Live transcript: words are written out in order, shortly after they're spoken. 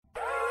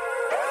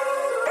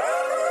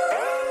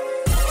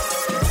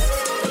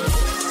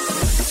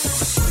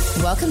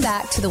Welcome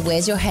back to the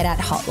Where's Your Head At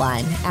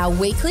Hotline, our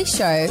weekly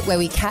show where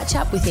we catch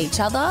up with each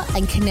other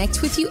and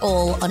connect with you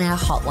all on our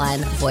hotline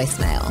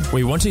voicemail.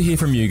 We want to hear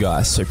from you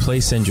guys, so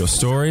please send your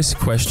stories,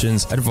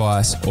 questions,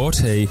 advice, or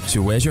tea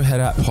to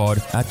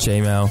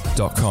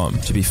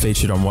where'syourheadatpod@gmail.com to be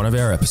featured on one of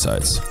our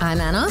episodes. I'm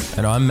Anna.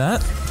 And I'm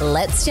Matt.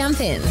 Let's jump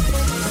in.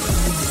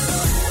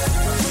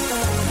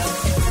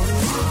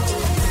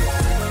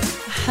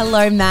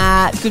 Hello,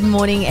 Matt. Good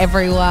morning,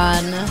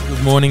 everyone.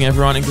 Good morning,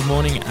 everyone, and good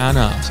morning,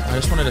 Anna. I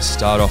just wanted to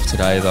start off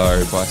today,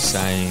 though, by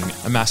saying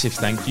a massive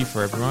thank you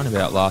for everyone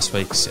about last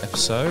week's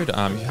episode.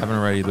 If you haven't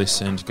already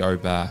listened, go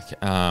back.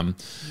 I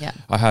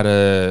had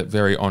a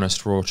very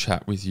honest, raw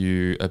chat with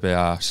you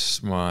about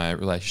my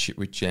relationship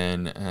with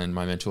Jen and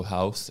my mental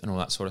health and all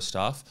that sort of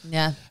stuff.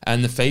 Yeah.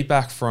 And the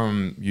feedback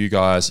from you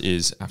guys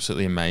is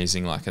absolutely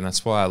amazing. And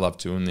that's why I love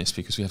doing this,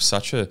 because we have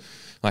such a...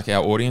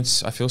 our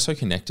audience, I feel so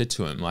connected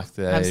to them.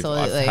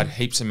 Absolutely. I've had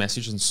heaps of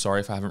messages, and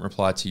sorry if I haven't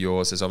replied to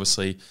yours. There's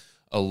obviously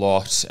a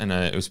lot, and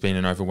it's been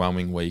an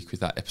overwhelming week with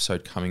that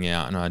episode coming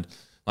out, and I'd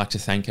like to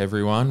thank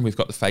everyone. We've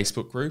got the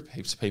Facebook group.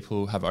 Heaps of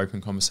people have open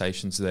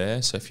conversations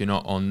there, so if you're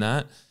not on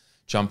that,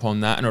 jump on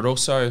that. And it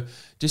also,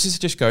 this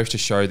just goes to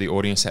show the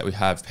audience that we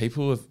have.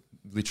 People have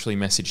literally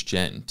messaged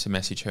Jen to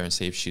message her and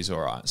see if she's all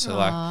right. So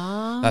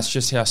that's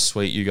just how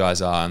sweet you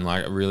guys are, and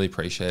I really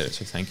appreciate it.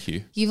 So thank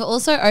you. You've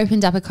also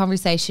opened up a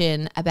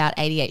conversation about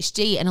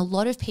ADHD, and a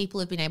lot of people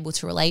have been able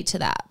to relate to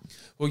that.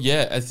 Well,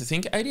 yeah, I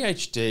think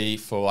ADHD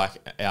for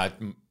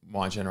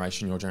my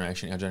generation, your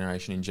generation, our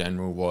generation in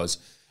general was,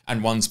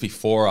 and ones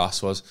before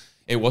us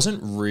it wasn't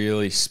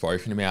really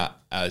spoken about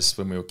as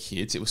when we were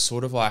kids. It was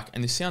sort of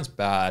and this sounds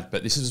bad,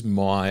 but this is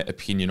my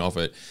opinion of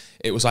it.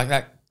 It was like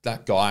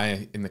that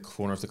guy in the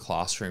corner of the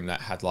classroom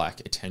that had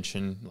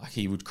attention,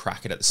 he would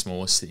crack it at the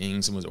smallest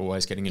things and was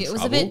always getting in trouble.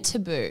 It was a bit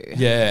taboo.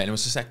 Yeah, and it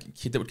was just that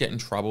kid that would get in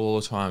trouble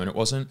all the time, and it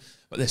wasn't,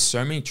 but there's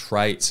so many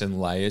traits and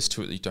layers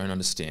to it that you don't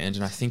understand.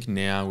 And I think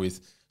now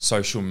with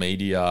social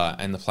media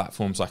and the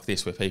platforms like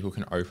this where people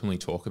can openly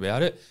talk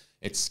about it,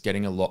 it's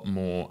getting a lot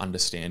more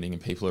understanding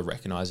and people are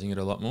recognising it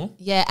a lot more.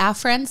 Yeah, our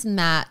friends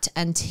Matt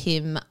and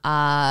Tim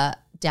are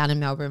down in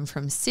Melbourne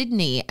from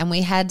Sydney, and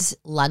we had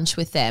lunch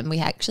with them. We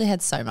actually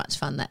had so much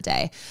fun that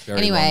day.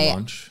 Very long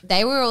lunch.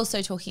 They were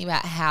also talking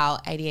about how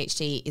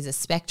ADHD is a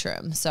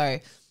spectrum. So,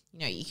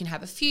 you can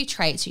have a few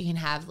traits, you can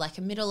have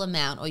a middle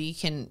amount, or you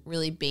can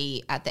really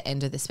be at the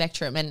end of the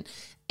spectrum. And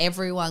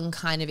everyone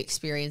kind of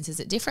experiences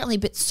it differently,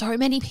 but so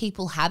many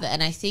people have it.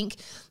 And I think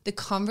the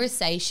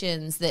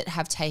conversations that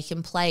have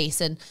taken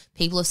place and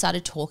people have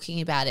started talking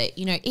about it,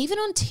 even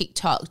on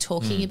TikTok,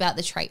 talking about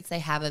the traits they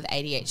have of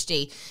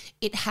ADHD,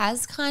 it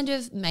has kind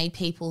of made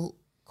people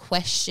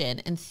question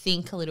and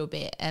think a little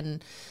bit.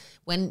 And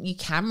when you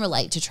can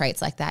relate to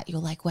traits like that, you're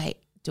like, wait,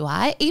 do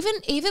I? Even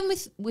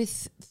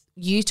with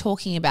you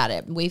talking about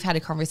it, we've had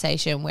a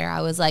conversation where I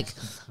was like,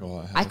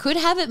 I could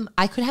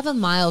have a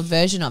mild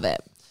version of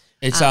it.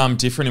 It's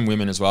different in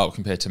women as well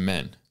compared to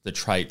men. The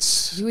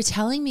traits. You were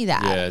telling me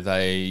that. Yeah,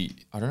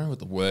 I don't know what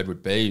the word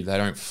would be. They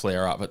don't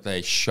flare up, but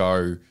they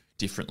show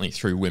differently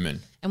through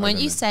women. And weren't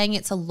you saying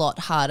it's a lot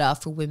harder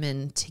for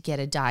women to get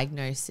a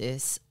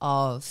diagnosis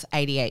of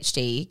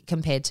ADHD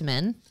compared to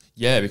men?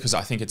 Yeah, because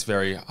I think it's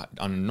very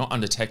not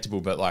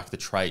undetectable, but the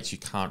traits, you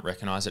can't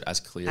recognise it as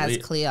clearly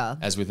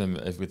as with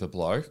a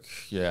bloke.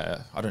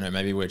 Yeah, I don't know.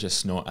 Maybe we're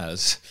just not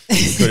as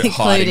good at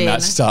hiding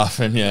that stuff.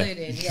 And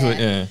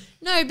yeah.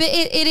 No, but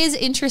it is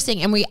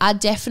interesting, and we are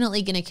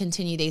definitely going to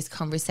continue these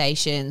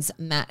conversations.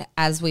 Matt,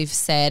 as we've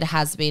said,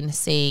 has been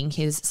seeing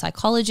his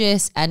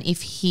psychologist, and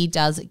if he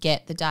does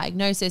get the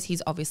diagnosis,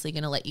 he's obviously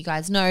going to let you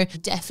guys know.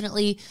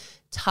 Definitely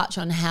touch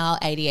on how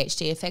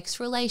ADHD affects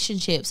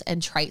relationships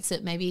and traits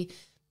that maybe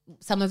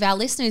some of our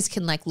listeners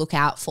can look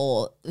out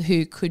for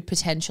who could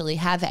potentially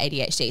have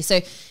ADHD.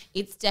 So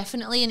it's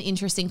definitely an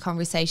interesting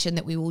conversation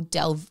that we will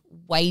delve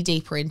way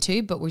deeper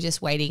into, but we're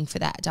just waiting for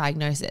that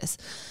diagnosis.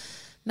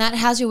 Matt,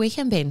 how's your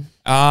weekend been?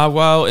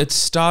 Well, it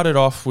started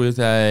off with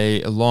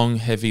a long,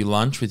 heavy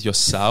lunch with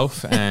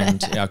yourself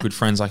and our good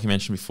friends, like you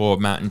mentioned before,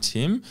 Matt and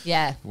Tim.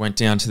 Yeah. Went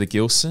down to the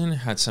Gilson,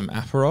 had some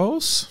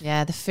Aperols.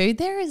 Yeah, the food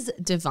there is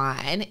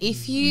divine.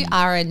 If you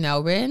are in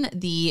Melbourne,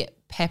 the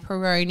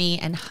pepperoni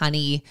and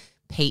honey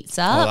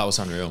pizza. Oh, that was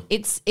unreal.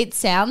 It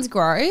sounds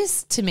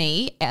gross to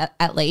me,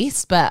 at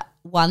least, but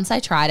once I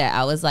tried it,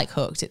 I was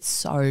hooked. It's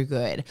so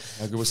good.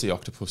 How good was the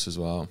octopus as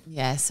well?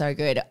 Yeah, so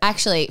good.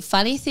 Actually,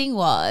 funny thing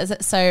was,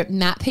 so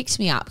Matt picked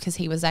me up because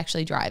he was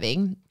actually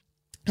driving,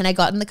 and I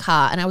got in the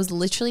car, and I was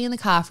literally in the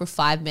car for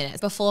 5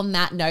 minutes before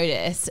Matt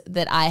noticed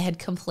that I had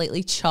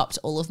completely chopped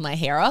all of my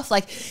hair off.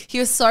 He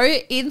was so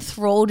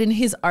enthralled in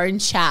his own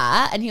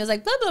chat, and he was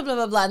like, blah, blah, blah,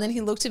 blah, blah. And then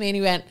he looked at me and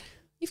he went,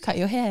 "You've cut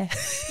your hair."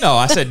 No,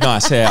 I said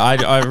nice hair.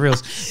 I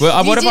realized.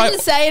 Well, you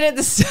didn't say it at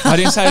the start. I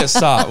didn't say it at the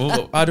start.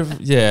 Well,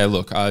 yeah,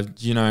 look,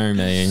 you know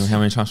me. How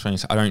many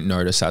times I don't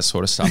notice that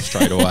sort of stuff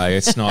straight away.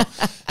 It's not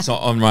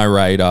on my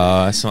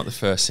radar. It's not the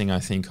first thing I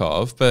think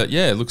of. But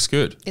yeah, it looks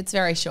good. It's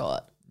very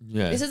short.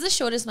 Yeah. This is the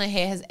shortest my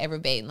hair has ever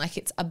been.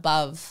 It's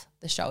above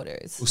the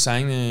shoulders. We were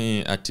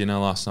saying at dinner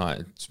last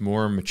night, it's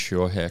more a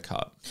mature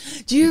haircut.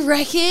 Do you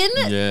reckon?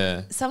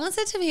 Yeah. Someone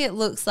said to me it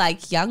looks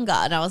like younger,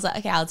 and I was like,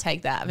 okay, I'll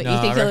take that. But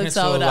you think it looks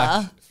older?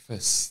 Like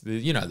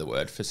you know the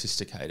word,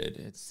 sophisticated.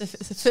 It's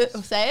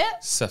say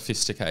it?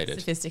 Sophisticated.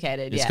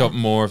 Sophisticated, It's got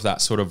more of that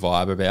sort of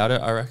vibe about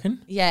it, I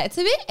reckon. Yeah, it's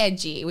a bit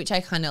edgy, which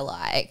I kind of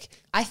like.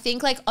 I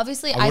think, like,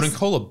 obviously I wouldn't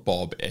call a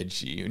bob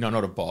edgy. No,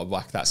 not a bob,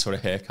 like that sort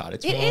of haircut.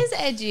 It is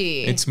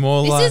edgy. It's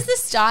more This is the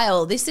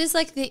style. This is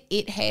like the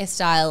it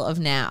hairstyle of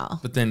now.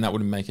 But then that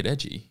wouldn't make it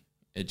edgy.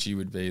 Edgy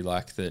would be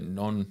like the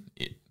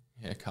non-it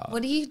haircut.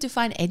 What do you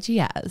define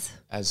edgy as?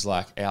 As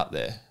like out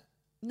there.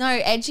 No,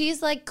 edgy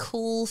is like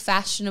cool,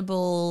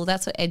 fashionable.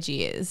 That's what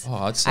edgy is. Oh,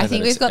 I'd say I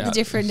think we've got the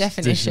different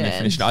definition.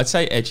 I'd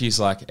say edgy is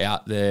like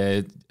out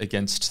there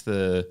against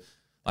the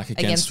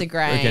against the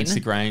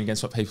grain,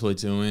 against what people are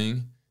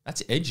doing.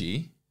 That's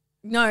edgy.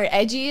 No,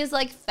 edgy is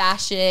like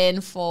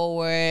fashion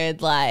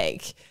forward.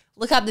 Like,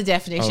 look up the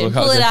definition.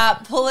 Pull it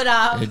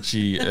up.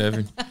 Edgy,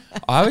 urban.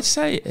 I would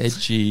say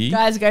edgy.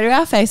 Guys, go to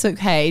our Facebook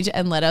page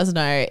and let us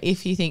know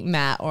if you think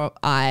Matt or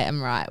I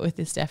am right with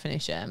this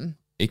definition.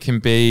 It can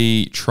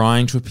be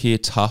trying to appear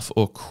tough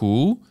or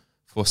cool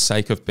for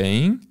sake of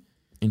being.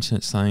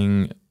 Internet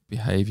slang,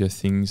 behaviour,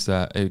 things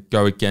that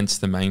go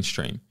against the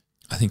mainstream.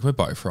 I think we're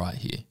both right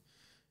here.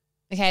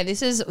 Okay,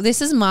 this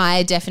is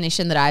my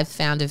definition that I've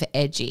found of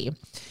edgy.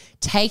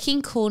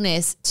 Taking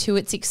coolness to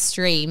its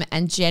extreme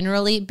and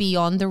generally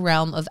beyond the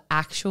realm of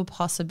actual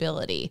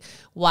possibility,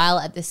 while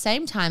at the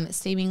same time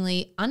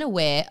seemingly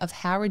unaware of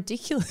how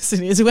ridiculous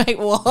it is. Wait,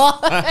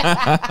 what?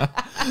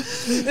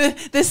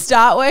 The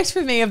start worked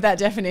for me of that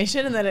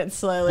definition, and then it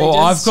slowly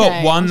I've got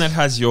changed. one that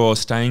has your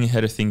staying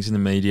ahead of things in the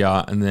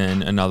media, and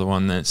then another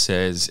one that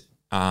says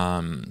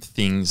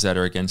things that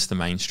are against the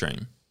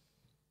mainstream.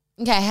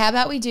 Okay, how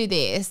about we do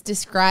this?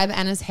 Describe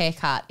Anna's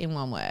haircut in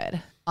one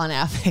word on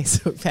our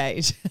Facebook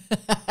page.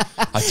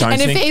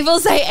 If people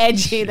say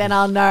edgy, then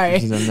I'll know.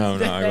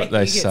 No, what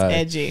they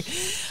say. It's edgy.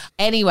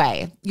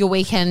 Anyway, your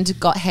weekend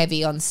got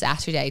heavy on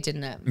Saturday,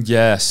 didn't it?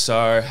 Yeah,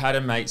 so had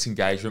a mate's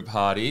engagement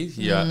party.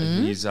 Yeah,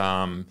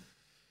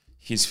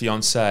 his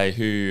fiance,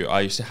 who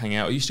I used to hang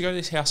out. I used to go to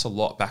this house a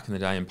lot back in the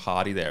day and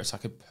party there. It's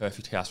like a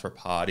perfect house for a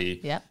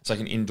party. Yep. It's like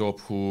an indoor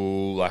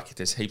pool. Like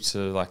there's heaps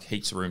of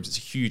rooms. It's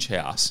a huge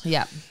house.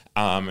 Yeah.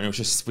 And it was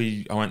just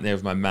I went there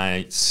with my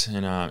mates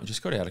and it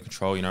just got out of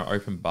control. You know,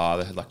 open bar.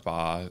 They had like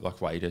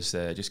waiters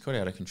there. Just got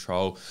out of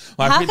control.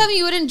 How come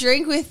you wouldn't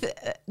drink with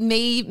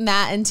me,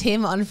 Matt, and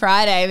Tim on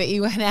Friday, but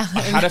you went out? I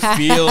had a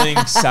feeling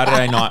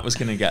Saturday night was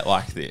going to get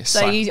like this.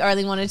 So you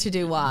only wanted to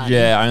do one.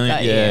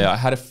 Yeah, I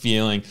had a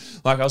feeling.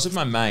 Like I was with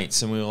my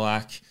mates and we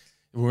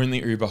were in the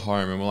Uber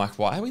home and we're like,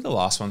 why are we the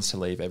last ones to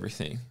leave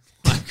everything?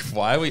 Like,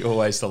 why are we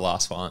always the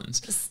last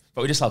ones?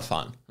 But we just love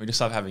fun. We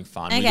just love having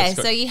fun. Okay,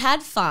 so you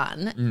had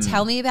fun.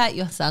 Tell me about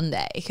your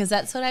Sunday, because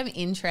that's what I'm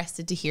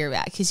interested to hear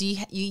about, because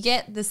you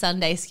get the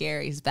Sunday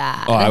scaries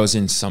bad. Oh, I was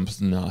in some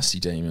nasty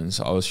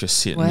demons. I was just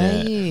sitting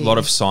there. A lot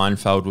of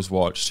Seinfeld was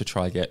watched to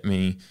try get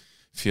me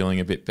feeling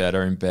a bit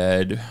better in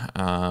bed.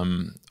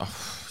 Bumped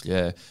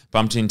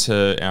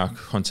into our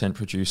content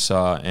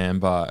producer,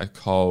 Amber, at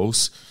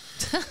Coles.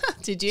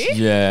 Did you?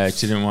 Yeah,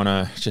 didn't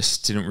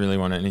really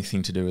want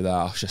anything to do with that.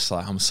 I was just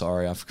like, I'm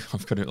sorry, I've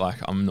got it. Like,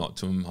 I'm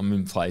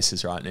in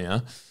places right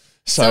now.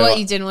 So what,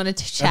 you didn't want to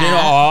chat?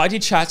 I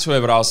did chat to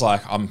her, but I was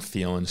like, I'm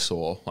feeling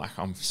sore. Like,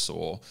 I'm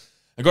sore.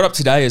 I got up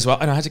today as well,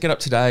 and I had to get up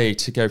today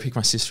to go pick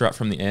my sister up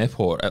from the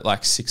airport at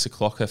like 6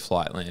 o'clock. Her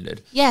flight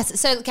landed. Yes.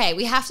 So, okay,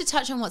 we have to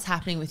touch on what's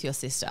happening with your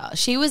sister.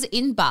 She was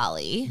in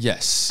Bali.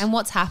 Yes. And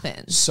what's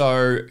happened?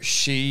 So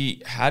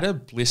she had a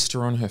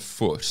blister on her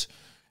foot.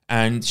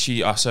 And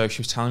she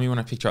was telling me when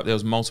I picked her up, there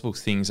was multiple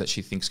things that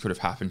she thinks could have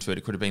happened to it.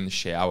 It could have been the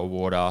shower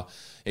water.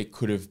 It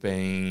could have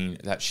been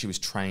that she was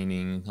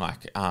training,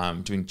 like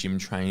doing gym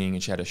training,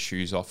 and she had her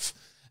shoes off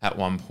at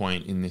one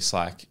point in this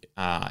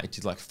it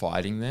did like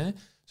fighting there.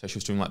 So she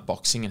was doing like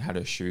boxing and had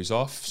her shoes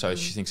off. So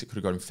she thinks it could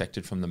have got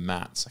infected from the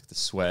mats, like the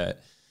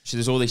sweat.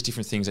 There's all these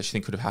different things that she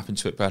thinks could have happened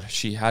to it. But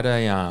she had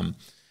a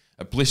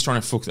blister on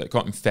her foot that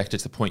got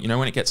infected to the point, you know,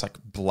 when it gets like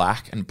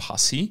black and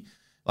pussy.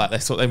 Like they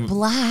thought they were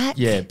black.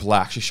 Yeah,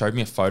 black. She showed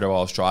me a photo while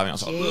I was driving. I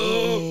was like,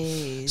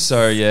 ugh.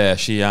 So yeah,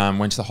 she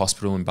went to the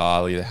hospital in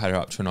Bali. They had her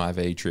up to an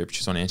IV drip.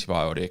 She's on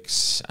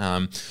antibiotics.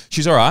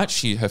 She's all right.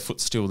 Her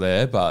foot's still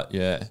there, but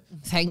yeah.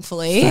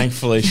 Thankfully,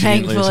 she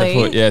didn't lose her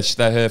foot. Yeah,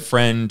 her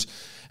friend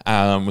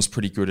was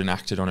pretty good and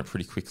acted on it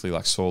pretty quickly.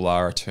 Like saw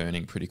Lara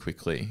turning pretty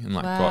quickly and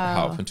got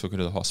help and took her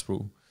to the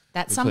hospital.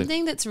 That's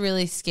something that's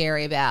really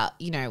scary about,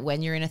 you know,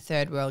 when you're in a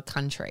third world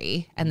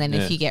country and then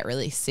if you get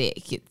really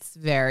sick, it's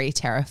very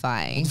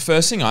terrifying. The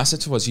first thing I said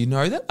to her was, you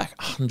know that like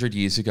 100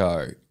 years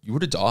ago, you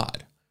would have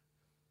died.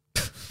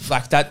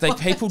 Like that,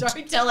 like people...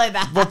 Don't tell her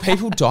that. Well,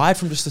 people died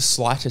from just the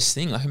slightest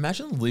thing. Like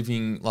imagine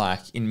living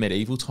like in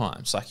medieval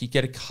times. Like you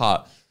get a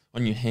cut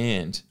on your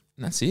hand,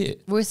 And that's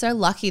it. We're so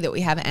lucky that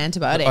we have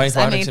antibiotics.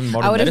 Antibiotics and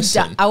modern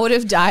medicine. I would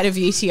have died of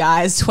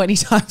UTIs 20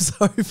 times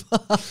over.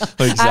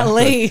 Exactly. At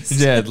least.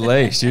 Yeah, at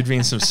least. You'd be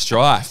in some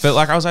strife. But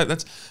like I was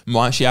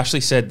like, she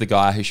actually said the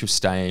guy who she was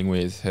staying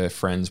with, her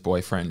friend's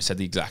boyfriend, said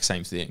the exact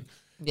same thing.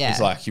 Yeah.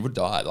 He's like, you would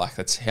die. Like,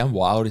 that's how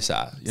wild is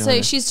that? You know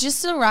so she's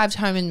just arrived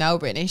home in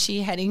Melbourne. Is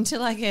she heading to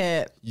like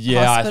a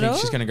hospital? I think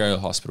she's going to go to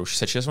the hospital. She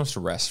said she just wants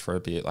to rest for a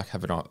bit, like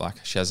have it on, like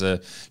she has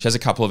a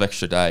couple of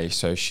extra days.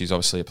 So she's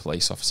obviously a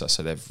police officer,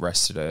 so they've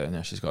rested her and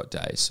now she's got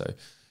days. So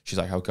she's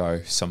like, I'll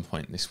go some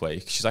point this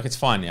week. She's like, it's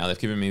fine now. They've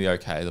given me the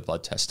okay, the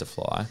blood test to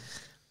fly.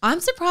 I'm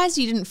surprised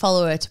you didn't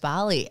follow her to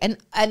Bali. And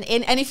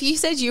if you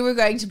said you were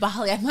going to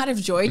Bali, I might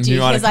have joined you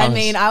because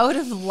I would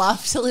have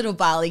loved a little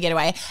Bali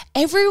getaway.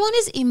 Everyone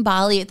is in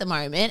Bali at the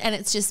moment and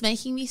it's just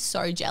making me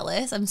so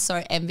jealous. I'm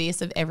so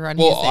envious of everyone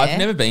who's there. Well, I've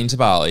never been to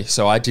Bali,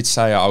 so I did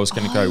say I was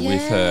going to go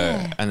with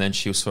her and then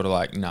she was sort of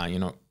like, nah, you're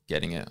not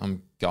getting it.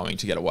 I'm going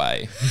to get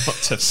away.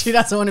 She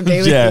doesn't want to be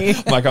with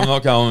you. Like I'm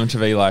not going to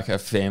be like a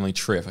family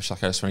trip. She's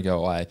like, I just want to go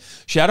away.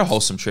 She had a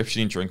wholesome trip. She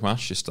didn't drink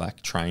much, just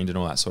like trained and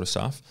all that sort of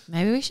stuff.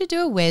 Maybe we should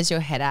do a where's your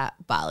head at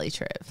Bali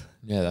trip.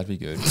 Yeah, that'd be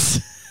good.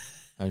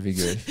 That'd be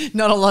good.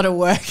 Not a lot of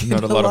work.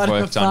 Not a lot of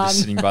work done, just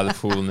sitting by the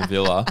pool in the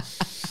villa.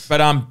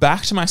 But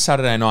back to my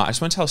Saturday night. I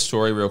just want to tell a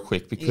story real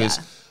quick because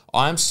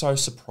I'm so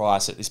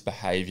surprised that this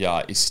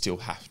behaviour is still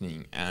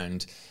happening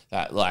and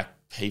that like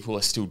people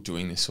are still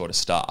doing this sort of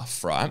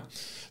stuff, right?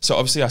 So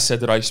obviously I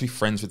said that I used to be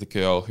friends with a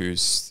girl who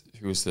was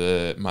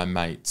my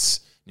mate's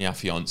now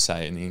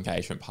fiance in the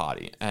engagement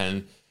party.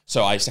 And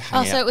so I used to hang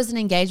out. Oh, so it was an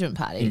engagement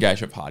party?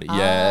 Engagement party,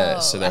 yeah.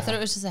 So I thought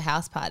it was just a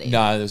house party.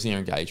 No, there was an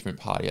engagement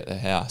party at the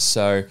house.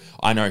 So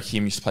I know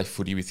him, used to play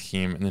footy with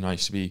him. And then I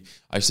used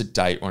to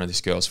date one of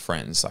this girl's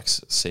friends, like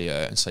see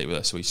her and sleep with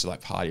her. So we used to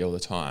like party all the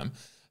time.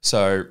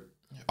 So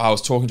I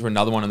was talking to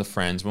another one of the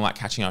friends. We were like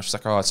catching up. She's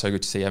like, oh, it's so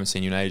good to see you. I haven't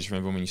seen you in ages.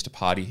 Remember when we used to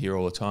party here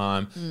all the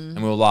time? And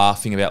we were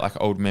laughing about like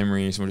old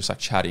memories and we were just like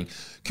chatting.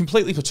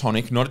 Completely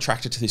platonic, not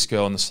attracted to this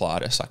girl in the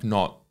slightest.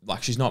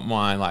 She's not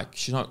my,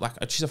 she's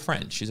a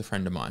friend. She's a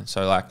friend of mine.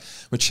 So like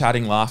we're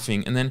chatting,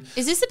 laughing. And then.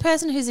 Is this the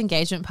person whose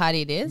engagement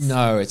party it is?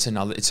 No, it's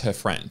her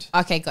friend.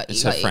 Okay, got you.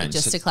 It's her friend.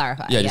 Just to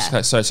clarify.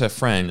 Yeah, so it's her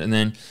friend. And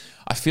then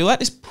I feel like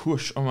this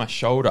push on my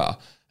shoulder.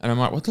 And I'm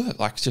like, what the,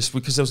 like, just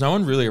because there was no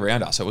one really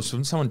around us. It was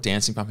someone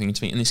dancing, bumping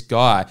into me. And this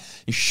guy,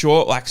 he's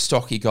short, like,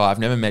 stocky guy. I've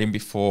never met him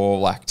before,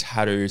 like,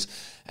 tattoos.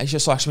 And he's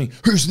just like to me,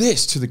 who's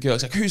this? To the girl.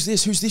 He's like, who's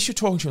this? Who's this you're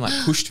talking to? And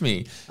like, pushed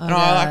me. And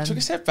I like took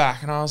a step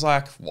back and I was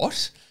like,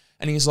 what?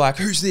 And he's like,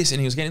 who's this? And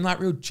he was getting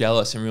like real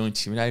jealous and real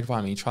intimidated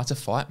by me. He tried to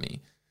fight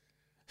me.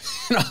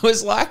 And I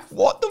was like,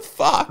 what the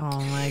fuck?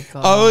 Oh my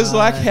God. I was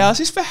like, how's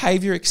this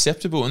behavior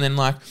acceptable? And then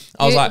like,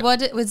 I was like.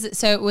 What was it?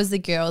 So it was the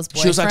girl's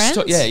boyfriend? She was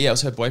like, it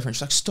was her boyfriend.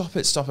 She's like, stop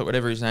it,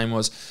 whatever his name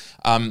was.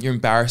 You're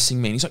embarrassing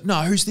me. And he's like,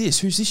 no, who's this?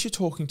 Who's this you're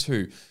talking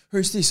to?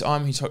 Who's this? He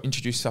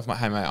introduced himself. I'm like,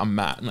 hey mate, I'm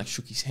Matt. And like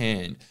shook his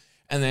hand.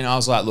 And then I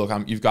was like, look,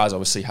 you guys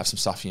obviously have some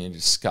stuff you need to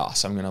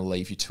discuss. I'm going to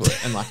leave you to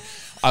it. And like,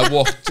 I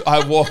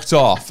walked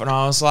off and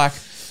I was like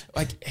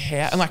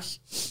how? And like,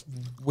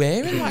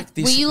 where in like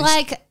this? Were you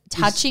like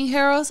touching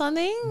her or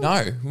something?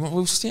 No, we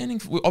were standing.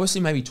 We were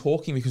obviously maybe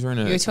talking because we're in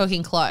a. You were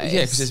talking close.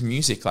 Yeah, because there's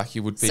music. Like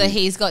you would be. So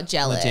he's got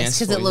jealous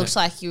because it looked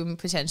like you were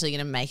potentially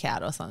going to make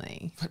out or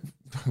something.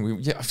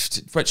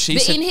 But she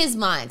said, in his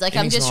mind, like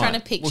I'm just trying to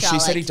picture. Well, she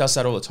said he does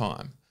that all the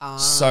time.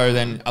 So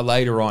then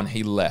later on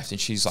he left and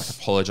she's like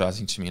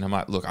apologizing to me and I'm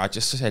like, look, I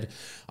said,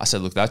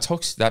 look,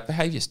 that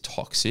behavior is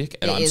toxic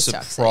and I'm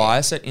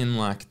surprised that in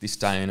like this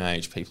day and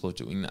age people are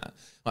doing that.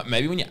 Like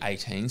maybe when you're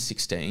 18,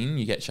 16,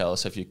 you get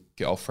jealous of your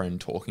girlfriend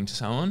talking to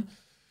someone,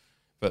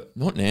 but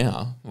not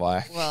now.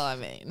 Like, well, I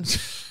mean,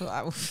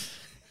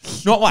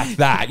 not like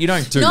that. You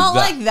don't do that. Not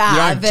like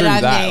that. You don't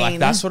do that. Like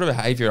that sort of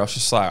behavior.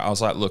 I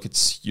was like, look,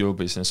 it's your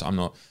business. I'm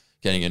not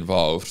getting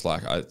involved.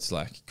 Like, it's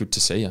like good to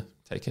see you.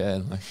 Take care.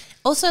 Like.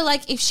 Also,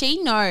 like if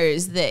she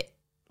knows that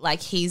like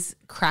he's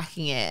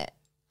cracking it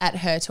at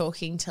her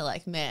talking to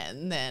like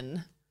men,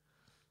 then.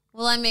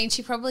 Well, I mean,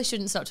 she probably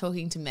shouldn't stop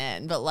talking to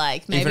men, but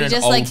like maybe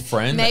just like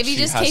maybe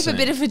just keep a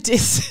bit of a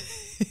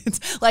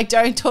distance. Like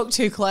don't talk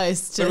too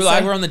close. To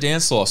we're on the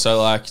dance floor,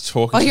 so like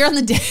talking. Oh, you're on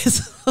the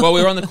dance floor. Well,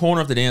 we were on the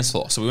corner of the dance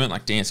floor, so we weren't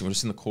like dancing. We were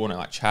just in the corner,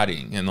 like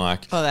chatting, and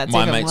like my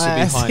mates were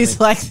behind me. It's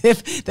like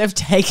they've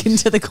taken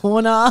to the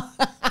corner.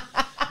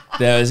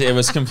 It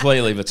was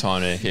completely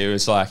platonic. It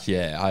was like,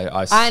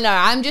 I know.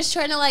 I'm just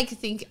trying to like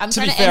think.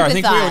 To be fair, I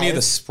think we were near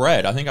the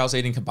spread. I think I was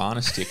eating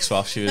cabana sticks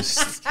while she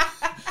was.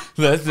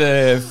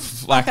 The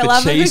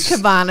cheese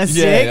cabana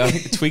stick. Yeah, I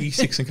think the Twiggy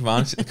sticks and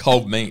cabana sticks, the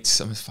cold meats.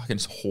 I'm a fucking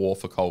whore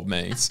for cold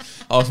meats.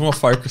 I was more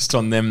focused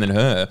on them than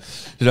her.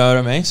 You know what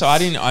I mean? So I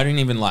didn't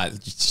even like.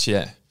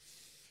 Yeah,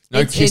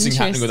 no kissing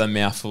happening with a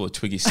mouthful of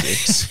Twiggy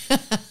sticks.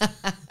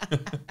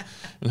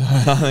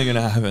 Nothing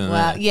gonna happen.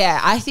 Well, yeah,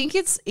 I think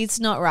it's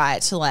not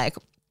right to like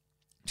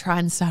try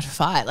and start a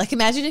fight. Like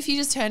imagine if you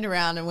just turned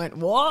around and went,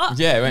 what?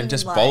 Yeah, and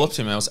just bolloped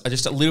him. I was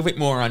just a little bit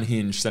more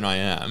unhinged than I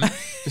am.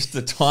 Just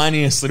the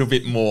tiniest little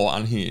bit more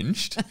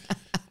unhinged.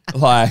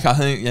 Like, I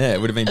think, yeah,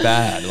 it would have been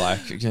bad.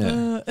 Like,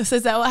 yeah. So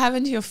is that what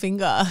happened to your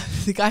finger?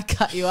 The guy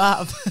cut you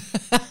up.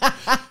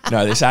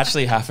 No, this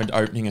actually happened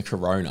opening a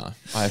Corona.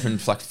 I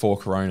opened like 4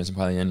 Coronas and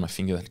by the end my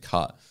finger had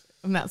cut.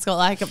 Matt's got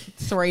like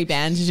 3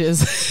 bandages.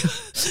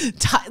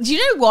 Do you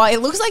know why?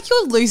 It looks like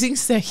you're losing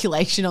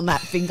circulation on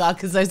that finger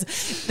because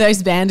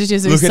those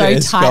bandages are so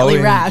tightly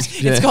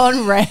wrapped. Yeah. It's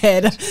gone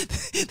red.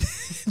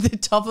 The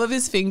top of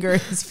his finger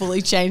has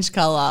fully changed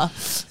colour.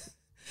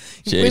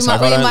 Jeez,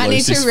 we might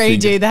need to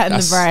redo that in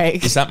the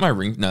break. Is that my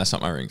ring? No, it's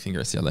not my ring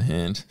finger. It's the other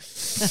hand.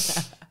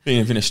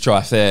 Being a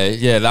strife there.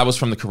 Yeah, that was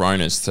from the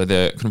Coronas. So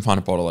they couldn't find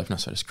a bottle opener,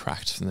 so I just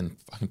cracked and then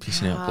fucking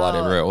pissing out blood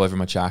everywhere, all over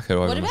my jacket.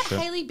 What about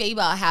Hailey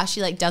Bieber? How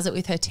she like does it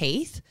with her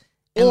teeth?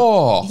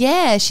 Oh,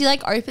 yeah, she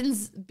like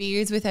opens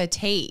beers with her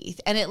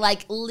teeth, and it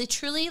like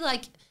literally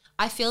like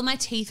I feel my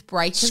teeth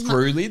break.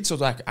 Screw lids or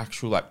like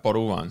actual like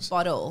bottle ones?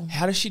 Bottle.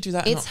 How does she do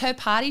that? It's her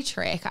party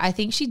trick. I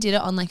think she did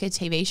it on like a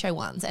TV show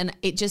once, and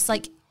it just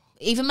like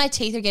even my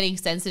teeth are getting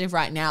sensitive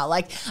right now.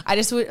 Like I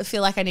just would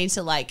feel like I need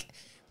to like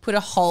put a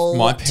whole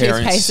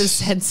toothpaste of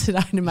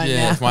Sensodyne in my mouth.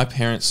 Yeah, if my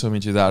parents saw me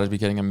do that, I'd be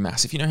getting a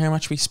massive. You know how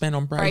much we spend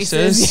on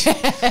braces?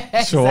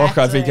 Yeah, sure,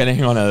 exactly. I'd be getting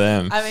one of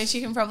them. I mean,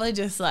 she can probably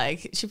just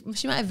like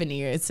she might have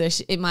veneers, so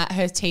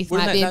her teeth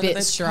might be a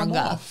bit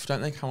stronger.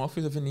 Don't they come off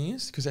with the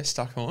veneers because they're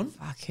stuck on?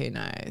 Fuck, who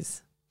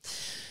knows?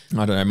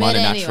 I don't know. Mine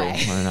are natural.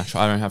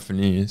 I don't have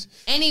veneers.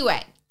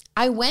 Anyway,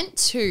 I went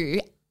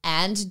to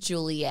And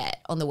Juliet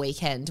on the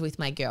weekend with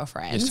my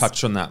girlfriend. You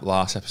touched on that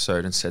last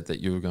episode and said that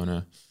you were going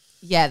to.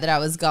 Yeah, that I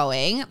was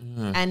going.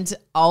 Yeah. And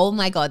oh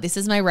my God, this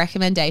is my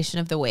recommendation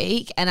of the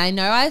week. And I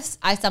know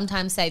I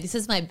sometimes say this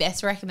is my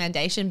best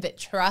recommendation, but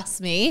trust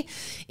me,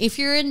 if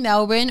you're in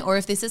Melbourne or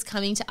if this is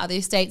coming to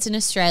other states in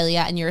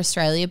Australia and you're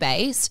Australia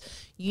based,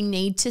 you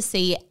need to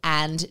see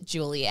And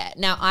Juliet.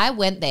 Now, I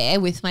went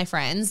there with my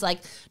friends, like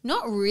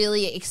not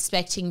really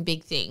expecting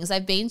big things.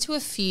 I've been to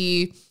a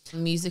few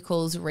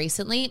musicals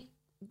recently.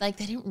 Like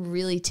they didn't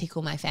really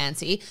tickle my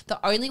fancy. The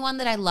only one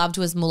that I loved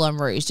was Moulin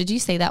Rouge. Did you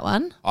see that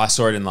one? I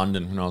saw it in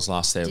London when I was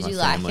last there with my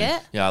family. Did you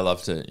like it? Yeah, I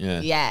loved it.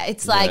 Yeah. Yeah,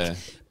 it's like...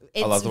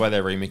 I love the way they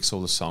remix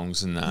all the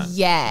songs and that.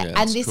 Yeah,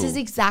 and this is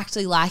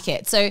exactly like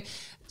it. So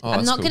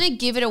I'm not going to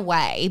give it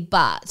away,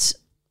 but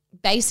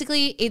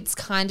basically it's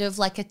kind of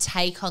like a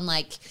take on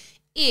like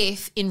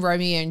if in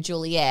Romeo and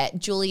Juliet,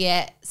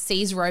 Juliet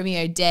sees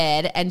Romeo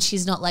dead and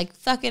she's not like,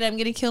 fuck it, I'm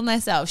going to kill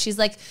myself. She's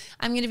like,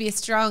 I'm going to be a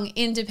strong,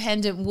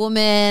 independent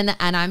woman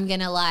and I'm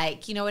going to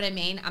like, you know what I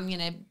mean? I'm going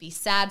to be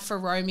sad for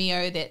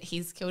Romeo that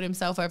he's killed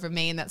himself over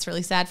me and that's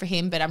really sad for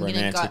him, but I'm going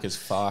to go. Romantic as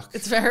fuck.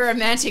 It's very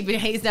romantic, but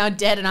he's now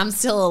dead and I'm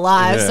still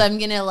alive. Yeah. So I'm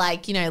going to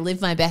like, you know, live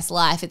my best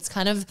life. It's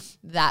kind of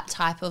that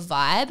type of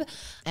vibe.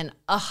 And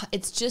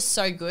it's just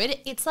so good.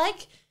 It's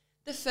like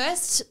the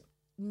first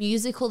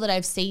musical that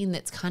I've seen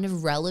that's kind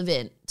of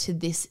relevant to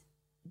this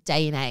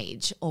day and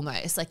age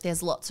almost. Like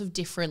there's lots of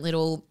different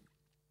little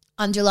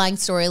underlying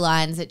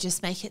storylines that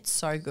just make it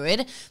so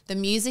good. The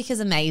music is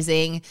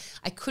amazing.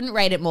 I couldn't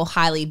rate it more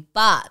highly,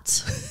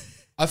 but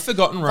I've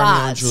forgotten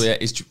Romeo and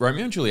Juliet. Is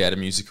Romeo and Juliet a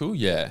musical?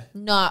 Yeah.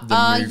 No.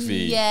 The movie.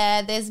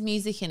 Yeah, there's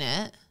music in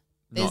it.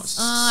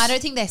 I don't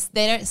think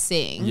they don't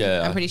sing.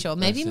 Yeah. I'm pretty sure.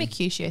 Maybe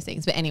Mercutio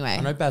sings, but anyway. I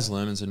know Baz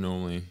Luhrmann's are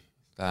normally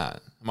that.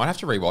 I might have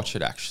to rewatch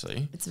it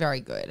actually. It's very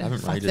good. I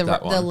haven't rated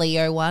that one. The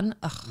Leo one.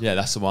 Ugh. Yeah,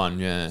 that's the one.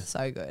 Yeah.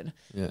 So good.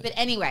 Yeah. But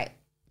anyway,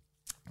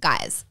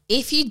 guys,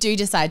 if you do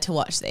decide to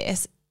watch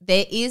this,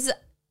 there is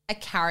a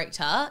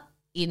character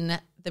in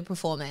the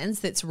performance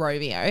that's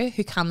Romeo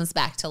who comes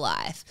back to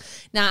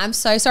life. Now, I'm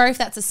so sorry if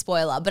that's a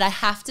spoiler, but I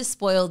have to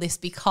spoil this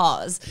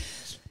because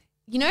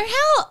you know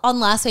how on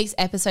last week's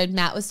episode,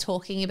 Matt was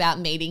talking about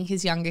meeting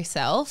his younger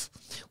self?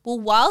 Well,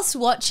 whilst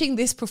watching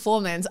this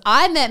performance,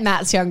 I met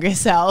Matt's younger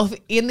self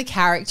in the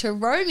character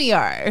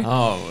Romeo.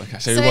 Oh, okay.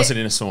 So he wasn't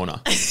in a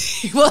sauna.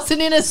 He wasn't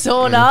in a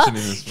sauna.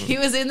 He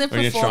was in the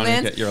when performance. You're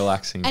trying to get your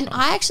relaxing and time.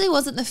 I actually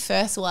wasn't the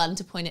first one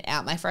to point it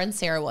out. My friend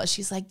Sarah was.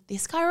 She's like,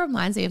 this guy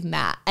reminds me of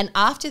Matt. And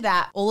after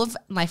that, all of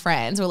my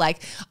friends were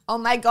like, oh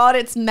my God,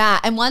 it's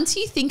Matt. And once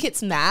you think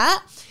it's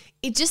Matt,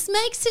 it just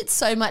makes it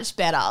so much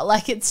better.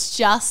 Like it's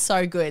just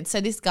so good.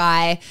 So this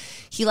guy,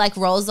 he like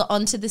rolls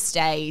onto the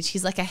stage.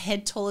 He's like a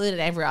head taller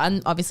than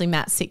everyone. Obviously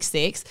Matt's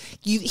 6'6".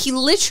 He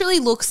literally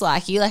looks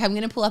like you. Like I'm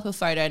going to pull up a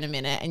photo in a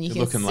minute and you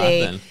can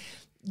see. Then.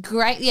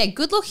 Great. Yeah.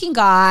 Good looking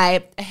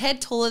guy, a head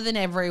taller than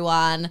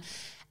everyone.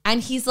 And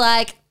he's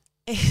like,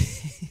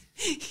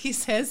 he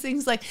says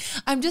things like,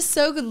 I'm just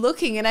so good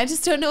looking and I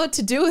just don't know what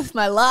to do with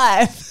my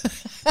life.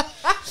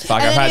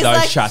 Like I've had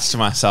those chats to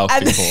myself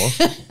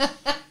before.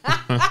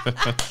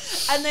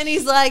 And then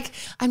he's like,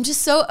 I'm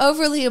just so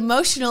overly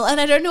emotional and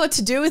I don't know what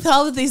to do with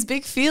all of these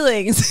big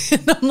feelings.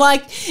 And I'm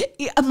like,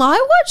 am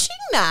I watching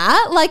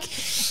that? Like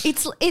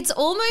it's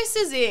almost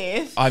as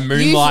if I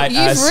moonlight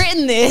you've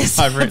written this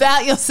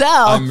about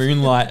yourself. I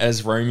moonlight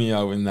as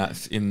Romeo in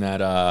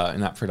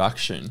that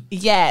production.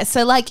 Yeah,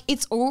 so like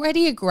it's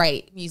already a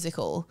great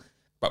musical.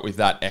 But with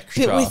that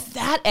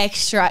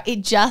extra.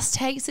 It just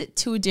takes it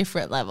to a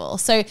different level.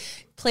 So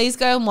Please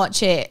go and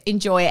watch it.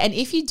 Enjoy it. And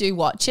if you do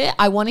watch it,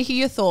 I want to hear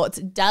your thoughts.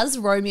 Does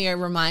Romeo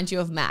remind you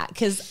of Matt?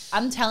 Because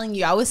I'm telling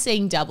you, I was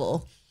seeing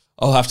double.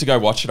 I'll have to go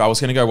watch it. I was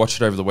going to go watch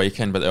it over the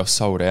weekend, but they were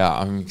sold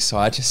out. I'm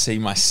excited to see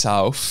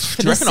myself.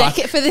 For the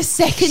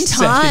second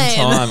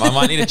time. I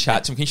might need to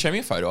chat to him. Can you show me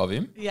a photo of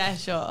him? Yeah,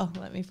 sure.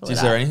 Let me pull it up.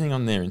 Is there anything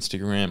on their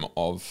Instagram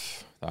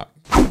of that?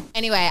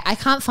 Anyway, I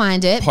can't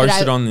find it.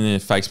 Post it on the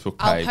Facebook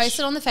page. I'll post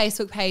it on the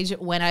Facebook page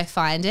when I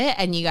find it,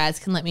 and you guys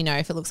can let me know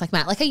if it looks like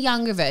Matt, like a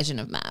younger version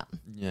of Matt.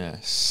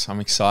 Yes, I'm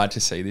excited to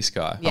see this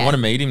guy. Yeah. I want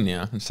to meet him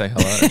now and say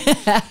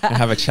hello and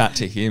have a chat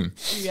to him.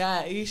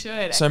 Yeah, you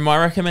should. So my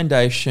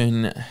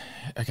recommendation...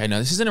 Okay, no,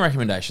 this isn't a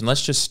recommendation.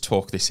 Let's just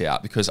talk this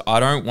out because I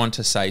don't want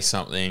to say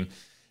something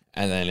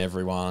and then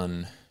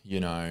everyone,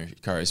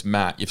 goes,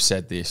 Matt, you've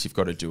said this. You've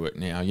got to do it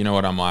now. You know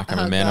what I'm like? I'm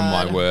a man of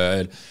my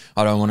word.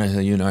 I don't want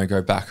to,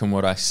 go back on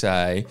what I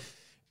say.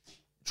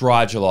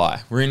 Dry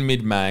July. We're in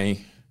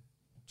mid-May.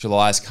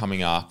 July's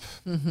coming up.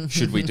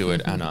 Should we do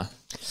it, Anna?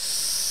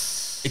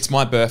 It's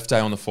my birthday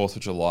on the 4th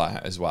of July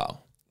as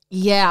well.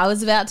 Yeah, I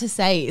was about to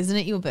say, isn't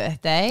it your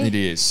birthday? It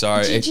is.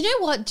 So do you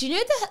know what? Do you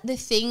know the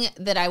thing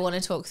that I want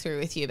to talk through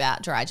with you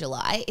about Dry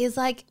July is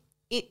like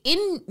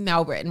in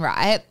Melbourne,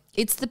 right?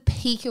 It's the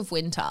peak of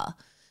winter.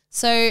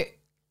 So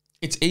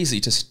it's easy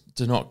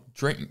to not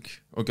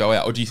drink or go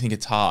out, or do you think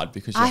it's hard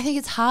because I think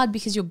it's hard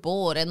because you're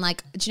bored and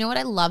like, do you know what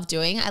I love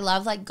doing? I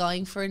love like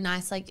going for a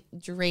nice like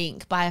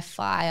drink by a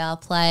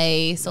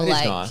fireplace or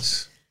like,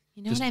 nice.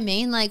 You know what I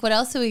mean? Like, what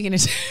else are we gonna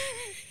do?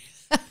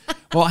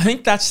 Well, I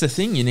think that's the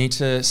thing. You need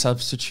to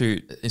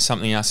substitute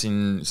something else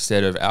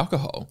instead of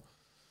alcohol.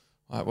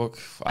 Like, well,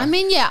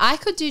 I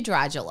could do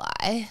Dry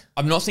July.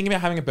 I'm not thinking about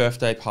having a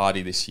birthday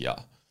party this year.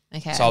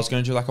 Okay. So I was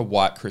going to do like a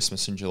white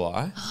Christmas in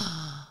July.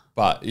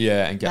 But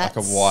yeah, and get like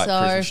a white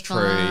Christmas tree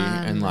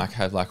and like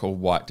have like all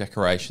white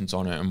decorations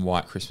on it and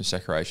white Christmas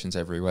decorations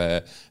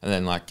everywhere. And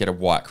then like get a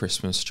white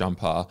Christmas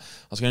jumper. I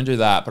was going to do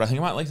that, but I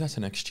think I might leave that to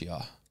next year.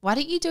 Why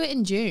don't you do it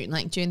in June,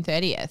 like June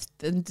 30th,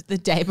 the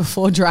day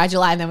before Dry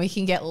July, and then we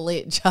can get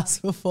lit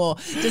just before?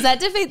 Does that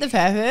defeat the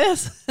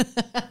purpose?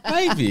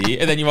 Maybe.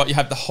 And then you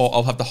have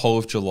I'll have the whole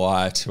of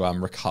July to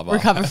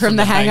recover from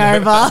the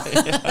hangover.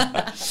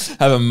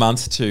 Have a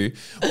month to.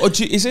 Or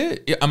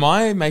am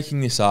I making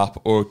this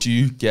up, or do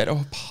you get a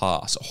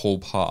hall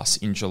pass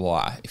in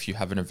July if you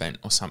have an event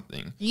or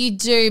something? You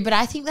do, but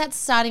I think that's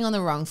starting on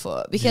the wrong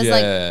foot because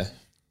like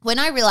when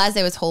I realized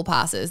there was hall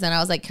passes, then I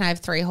was like, can I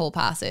have 3 hall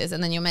passes?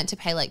 And then you're meant to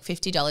pay like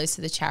 $50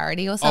 to the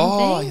charity or something.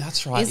 Oh,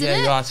 that's right. Isn't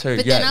it? You are too.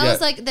 But then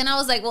I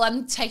was like, well,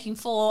 I'm taking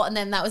 4, and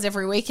then that was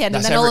every weekend.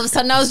 And then all of a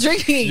sudden I was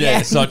drinking again. Yeah,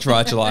 it's not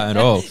Dry July at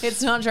all.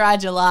 It's not Dry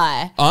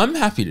July. I'm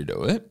happy to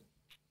do it.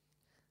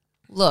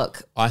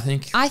 Look, I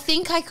think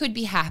I could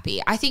be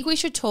happy. I think we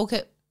should talk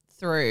it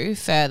through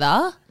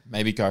further.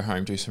 Maybe go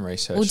home, do some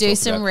research. We'll do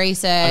some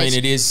research. I mean,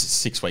 it is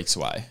 6 weeks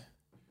away.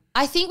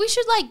 I think we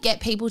should like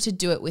get people to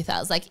do it with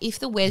us. Like if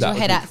the Where's Your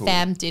Head At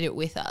fam did it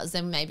with us,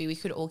 then maybe we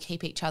could all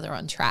keep each other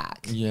on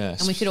track.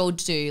 Yes. And we could all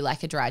do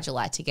like a Dry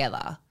July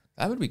together.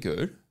 That would be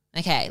good.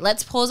 Okay,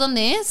 let's pause on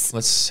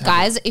this.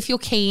 Guys, if you're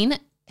keen,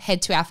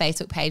 head to our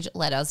Facebook page.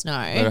 Let us know.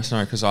 Let us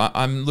know because I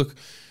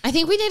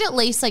think we need at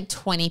least like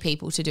 20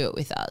 people to do it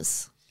with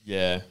us.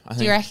 Yeah.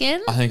 Do you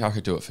reckon? I think I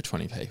could do it for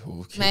 20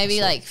 people.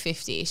 Maybe like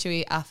 50. Should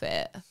we up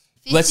it?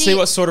 50? Let's see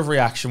what sort of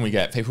reaction we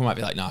get. People might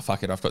be like, nah,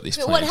 fuck it, I've got this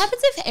But what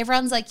happens if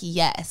everyone's like,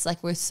 yes,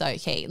 like we're so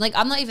keen? Like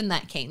I'm not even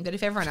that keen, but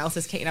if everyone else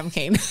is keen, I'm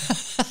keen.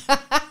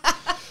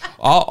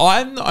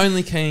 I'm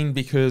only keen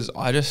because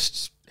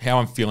how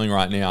I'm feeling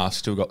right now, I've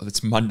still got,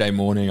 it's Monday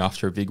morning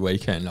after a big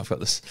weekend. I've got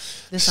this.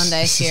 The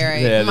Sunday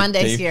scary.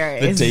 Monday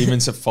scary. The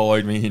demons have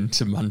followed me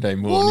into Monday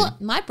morning. Well,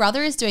 my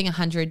brother is doing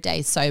 100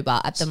 days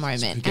sober at the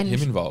moment. So get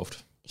him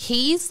involved.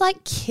 He's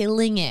like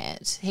killing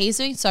it. He's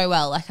doing so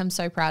well. Like I'm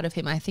so proud of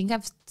him. I think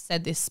I've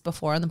said this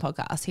before on the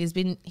podcast.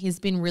 He's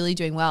been really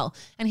doing well,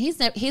 and he's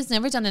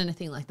never done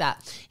anything like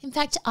that. In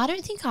fact, I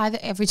don't think I've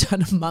ever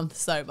done a month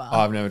sober.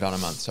 I've never done a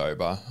month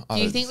sober. Do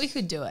you think we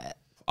could do it?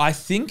 I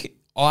think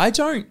I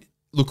don't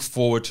look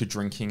forward to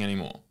drinking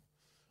anymore.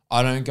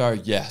 I don't go,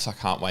 yes, I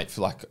can't wait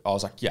for I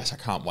was like, yes, I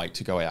can't wait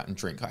to go out and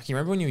drink. Like you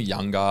remember when you were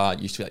younger,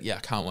 you used to be like, yeah, I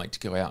can't wait to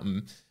go out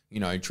and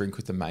drink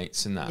with the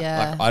mates and that.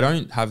 Yeah. Like I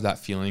don't have that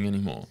feeling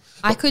anymore.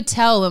 I could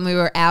tell when we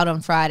were out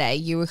on Friday,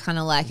 you were kind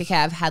of like, okay,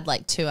 I've had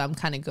like 2, I'm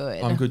kind of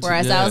good. I'm good.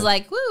 Whereas I was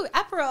like, woo,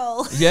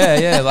 Aperol.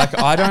 Yeah. Like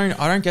I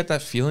don't get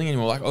that feeling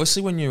anymore. Like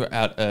obviously when you're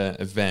at an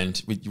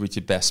event with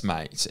your best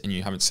mates and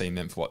you haven't seen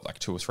them for like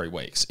 2 or 3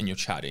 weeks and you're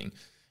chatting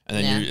and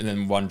then and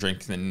then one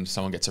drink, then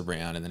someone gets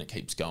around and then it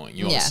keeps going.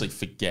 You obviously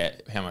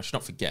forget how much,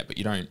 not forget, but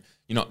you're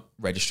not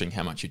registering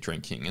how much you're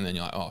drinking. And then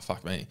you're like, oh,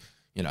 fuck me.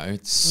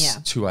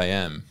 It's 2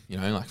 a.m.,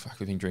 like, fuck,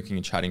 we've been drinking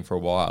and chatting for a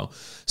while.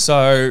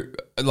 So,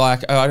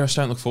 like, I just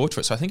don't look forward to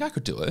it. So I think I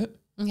could do it.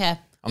 Okay.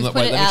 Let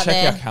me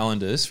check our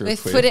calendars real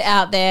quick. We've put it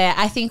out there.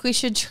 I think we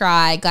should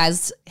try.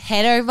 Guys,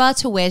 head over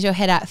to Where's Your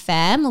Head At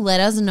Fam. Let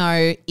us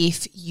know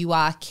if you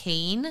are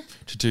keen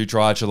to do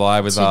Dry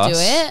July with us. To do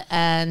it.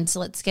 And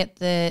let's get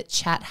the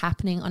chat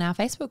happening on our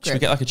Facebook group. Should we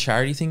get like a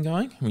charity thing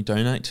going? Can we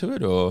donate to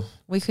it or?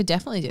 We could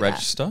definitely do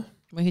register? That.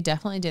 We could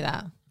definitely do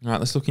that. All right,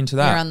 let's look into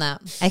that. We're on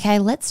that. Okay,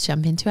 let's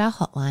jump into our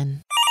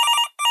hotline.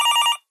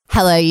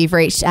 Hello, you've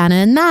reached Anna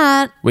and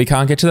Matt. We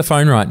can't get to the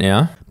phone right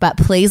now. But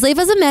please leave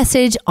us a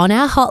message on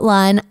our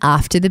hotline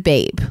after the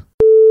beep.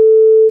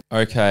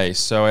 Okay,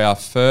 so our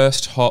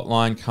first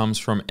hotline comes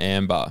from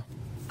Amber.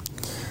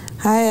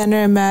 Hi, Anna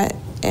and Matt.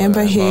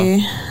 Amber here.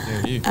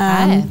 How are you?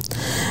 Hi.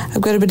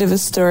 I've got a bit of a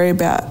story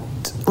about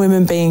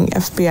women being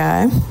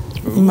FBI.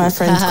 Ooh. My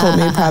friends call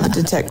me a private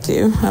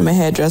detective. I'm a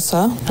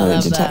hairdresser, not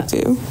a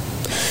detective.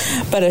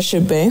 But I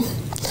should be.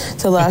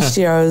 So last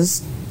year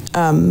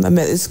I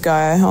met this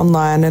guy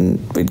online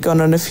and we'd gone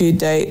on a few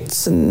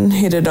dates and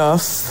hit it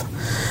off.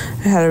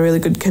 I had a really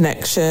good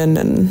connection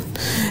and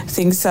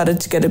things started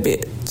to get a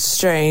bit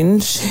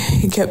strange.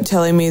 He kept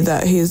telling me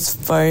that his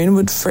phone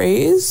would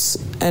freeze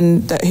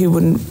and that he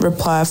wouldn't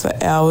reply for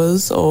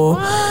hours or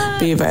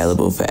be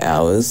available for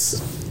hours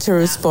to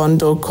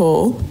respond or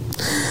call.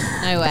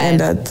 No way.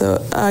 And I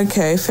thought,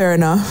 okay, fair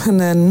enough. And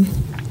then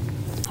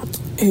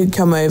he'd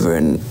come over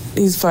and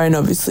his phone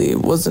obviously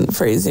wasn't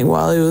freezing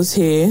while he was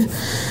here.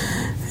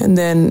 And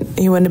then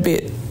he went a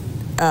bit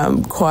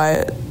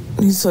quiet.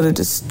 He sort of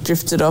just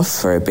drifted off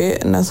for a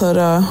bit and I thought,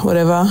 oh,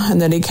 whatever.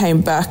 And then he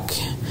came back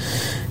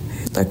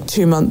like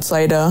 2 months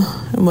later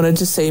and wanted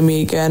to see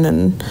me again.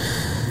 And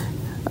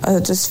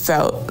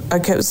I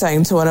kept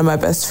saying to one of my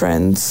best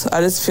friends,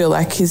 I just feel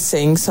like he's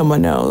seeing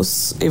someone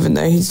else, even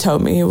though he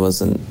told me he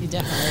wasn't. He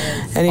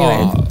definitely is.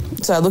 Anyway,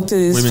 so I looked at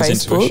his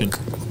Facebook.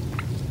 Intuition.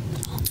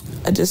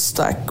 I just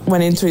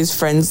went into his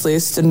friends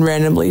list and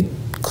randomly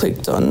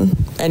clicked on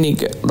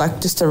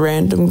just a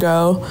random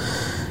girl.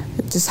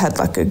 It just had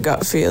a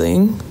gut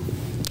feeling.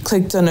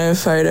 Clicked on her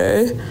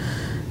photo,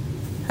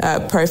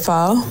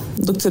 profile,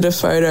 looked at her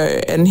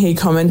photo, and he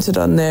commented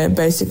on there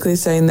basically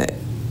saying that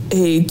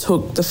he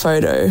took the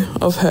photo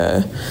of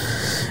her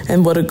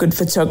and what a good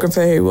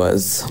photographer he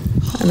was.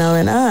 And I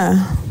went,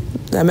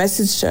 I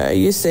messaged her,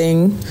 you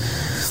seeing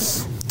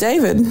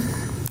David,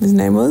 his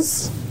name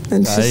was.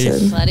 And she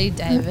said, bloody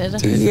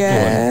David.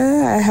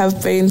 Yeah, I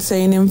have been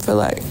seeing him for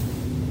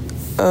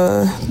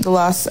the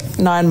last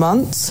 9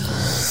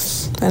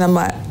 months. And I'm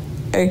like,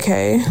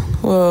 okay,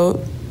 well,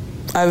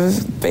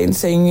 I've been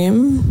seeing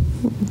him,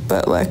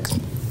 but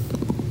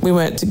we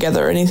weren't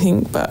together or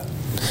anything, but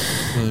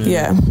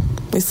yeah,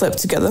 we slept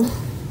together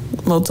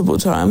multiple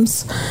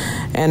times.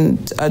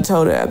 And I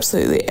told her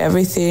absolutely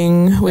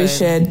everything. We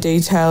shared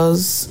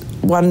details.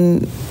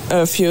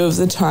 A few of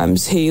the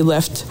times he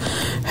left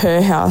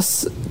her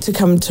house to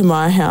come to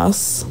my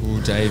house.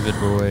 Oh, David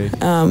boy.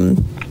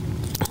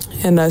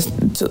 And I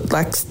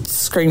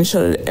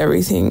screenshotted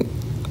everything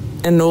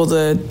and all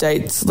the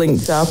dates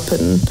linked up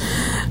and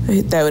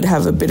they would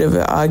have a bit of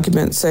an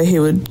argument, so he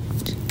would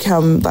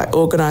come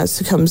organise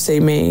to come see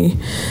me,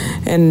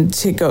 and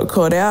he got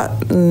caught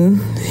out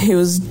and he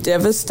was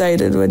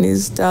devastated when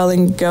his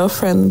darling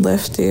girlfriend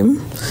left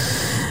him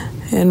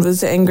and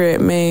was angry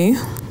at me.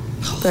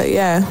 But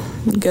yeah,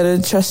 you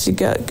gotta trust your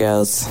gut,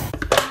 girls.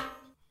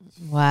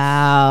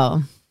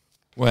 Wow.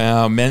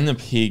 Wow, men are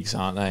pigs,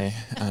 aren't they,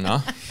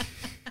 Anna?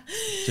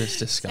 Just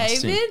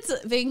disgusting.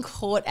 David's been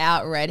caught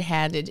out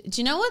red-handed.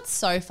 Do you know what's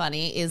so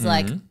funny is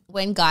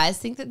when guys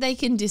think that they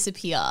can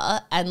disappear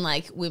and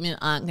women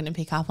aren't going to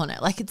pick up on it.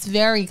 It's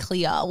very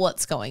clear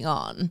what's going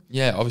on.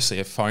 Yeah, obviously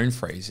a phone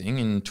freezing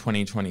in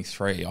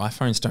 2023.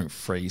 iPhones don't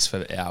freeze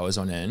for hours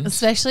on end.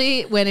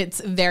 Especially when it's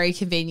very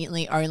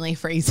conveniently only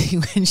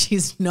freezing when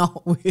she's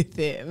not with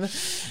him.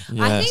 Yes.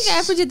 I think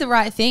Amber did the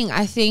right thing.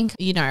 I think,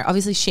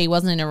 obviously she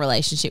wasn't in a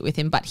relationship with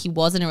him, but he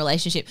was in a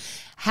relationship.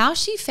 How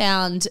she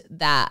found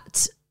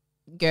that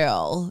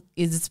girl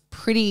is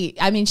pretty,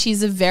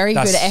 she's a very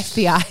good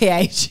FBI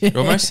agent. It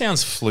almost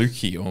sounds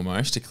fluky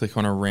to click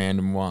on a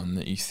random one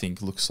that you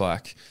think looks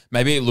like,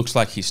 maybe it looks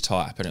like his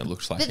type and it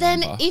looks like Amber.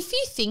 Then if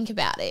you think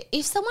about it,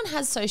 if someone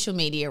has social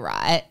media,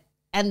 right,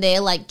 and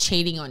they're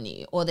cheating on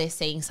you or they're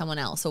seeing someone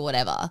else or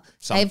whatever,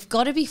 they've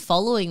got to be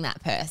following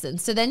that person.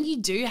 So then you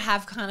do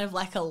have kind of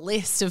a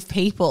list of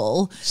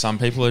people. Some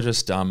people are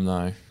just dumb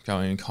though,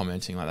 going and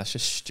commenting that's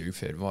just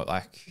stupid.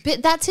 But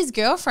that's his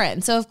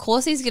girlfriend, so of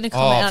course he's going to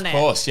comment on it. Of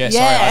course, yeah.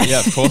 Sorry,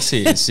 of course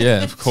he is.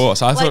 Yeah, of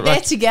course. I thought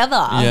they're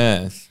together.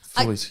 Yeah.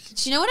 Do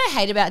you know what I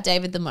hate about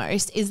David the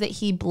most is that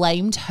he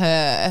blamed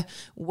her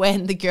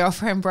when the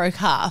girlfriend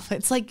broke up.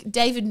 It's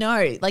David, no,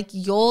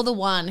 you're the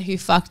one who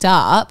fucked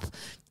up.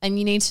 And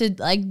you need to,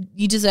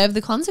 you deserve the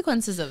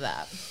consequences of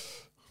that.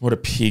 What a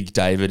pig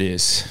David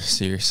is.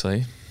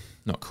 Seriously.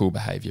 Not cool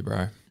behaviour,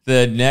 bro.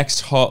 The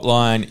next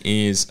hotline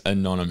is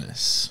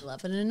anonymous.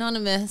 Love an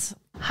anonymous.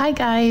 Hi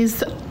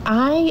guys,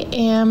 I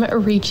am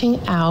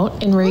reaching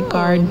out in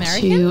regard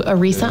to a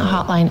recent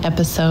Hotline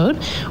episode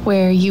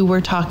where you were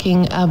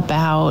talking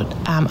about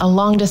a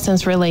long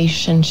distance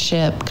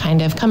relationship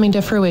kind of coming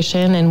to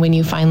fruition, and when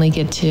you finally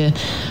get to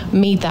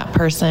meet that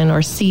person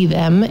or see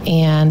them,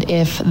 and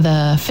if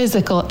the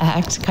physical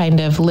act kind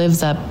of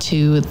lives up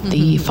to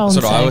the phone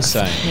sex I was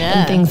saying.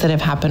 And things that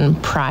have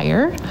happened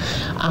prior.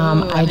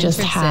 I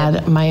just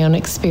had my own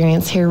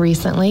experience here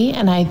recently,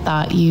 and I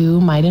thought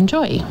you might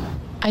enjoy.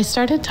 I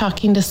started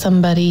talking to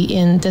somebody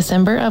in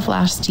December of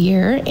last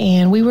year,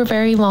 and we were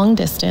very long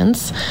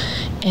distance.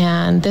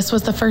 And this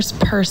was the first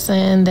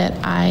person that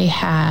I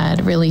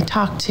had really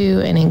talked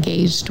to and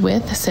engaged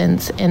with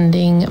since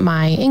ending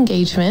my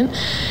engagement.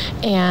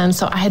 And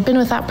so I had been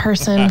with that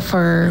person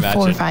for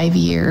 4 or 5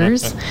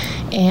 years.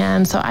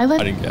 And so I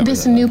let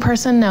this new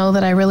person know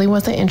that I really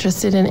wasn't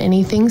interested in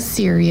anything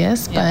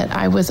serious, but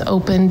I was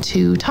open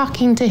to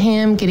talking to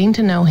him, getting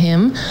to know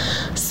him.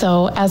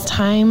 So as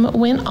time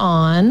went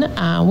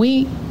on,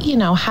 we,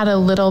 had a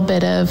little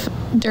bit of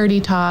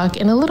dirty talk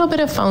and a little bit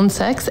of phone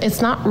sex.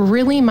 It's not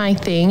really my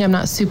thing. I'm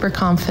not super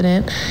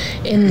confident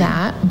in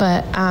that,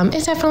 but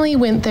it definitely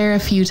went there a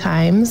few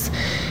times.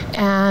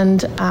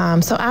 And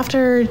so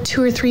after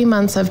 2 or 3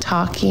 months of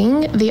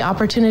talking, the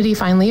opportunity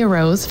finally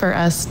arose for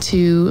us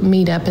to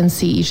meet up and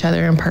see each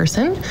other in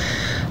person.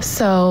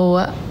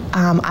 So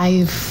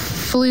I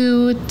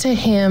flew to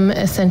him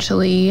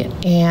essentially,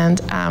 and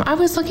I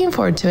was looking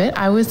forward to it.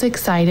 I was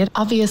excited.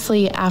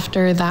 Obviously,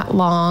 after that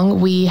long,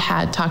 we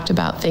had talked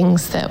about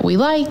things that we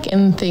like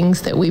and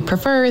things that we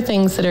prefer,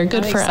 things that are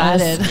good for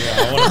us,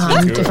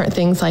 different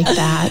things like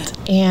that.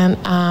 And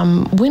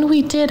when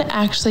we did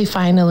actually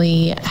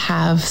finally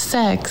have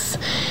sex,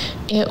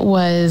 it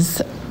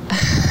was...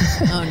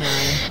 Oh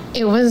no.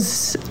 It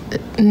was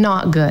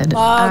not good.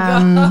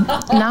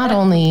 Not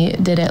only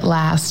did it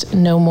last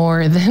no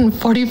more than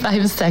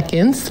 45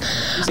 seconds.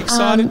 I was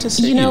excited to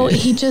see you.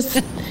 He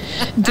just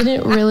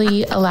didn't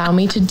really allow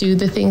me to do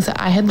the things that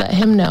I had let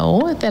him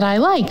know that I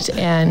liked.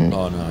 And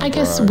I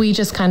guess we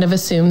just kind of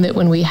assumed that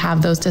when we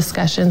have those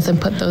discussions and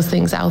put those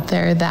things out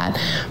there that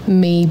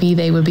maybe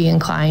they would be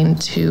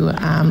inclined to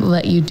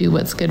let you do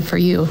what's good for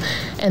you.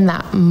 And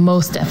that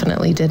most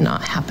definitely did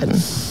not happen.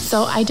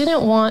 So I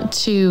didn't want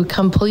to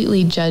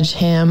completely judge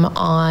him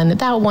on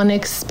that one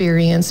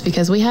experience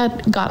because we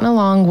had gotten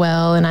along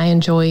well and I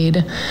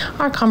enjoyed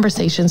our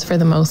conversations for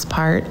the most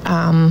part.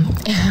 And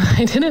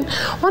I didn't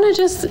want to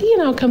just,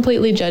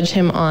 completely judge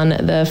him on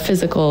the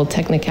physical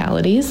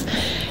technicalities.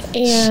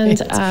 And,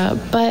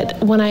 but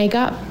when I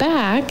got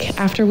back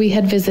after we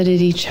had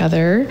visited each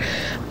other,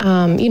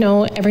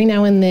 every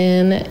now and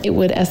then it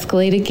would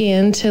escalate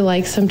again to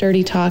like some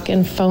dirty talk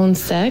and phone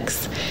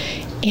sex.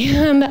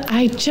 And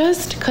I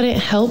just couldn't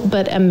help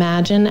but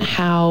imagine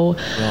how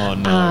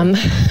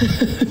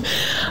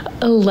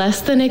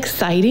less than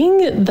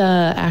exciting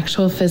the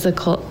actual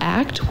physical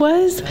act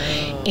was.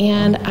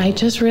 And I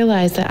just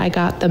realized that I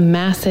got the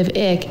massive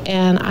ick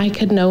and I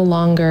could no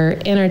longer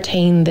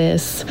entertain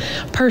this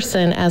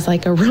person as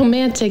like a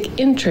romantic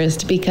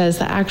interest because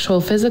the actual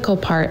physical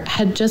part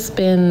had just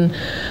been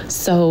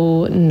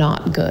so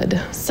not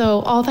good.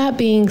 So all that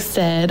being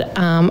said,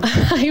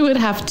 I would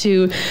have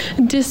to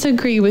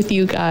disagree with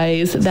you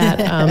guys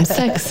that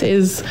sex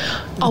is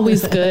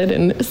always good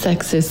and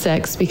sex is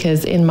sex,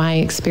 because in my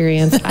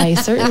experience I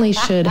certainly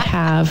should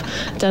have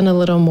done a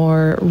little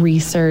more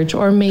research,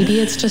 or maybe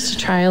it's just a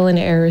trial and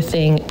error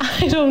thing.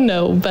 I don't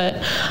know, but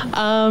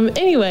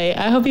anyway,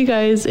 I hope you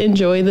guys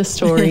enjoy the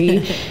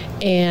story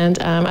and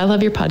I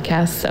love your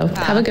podcast, so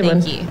have a good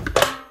one. Thank you.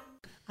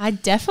 I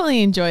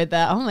definitely enjoyed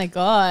that. Oh my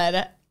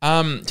God.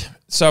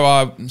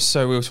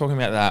 So we were talking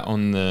about that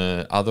on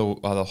the other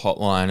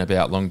hotline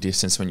about long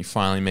distance. When you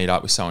finally meet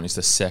up with someone, is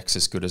the sex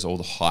as good as all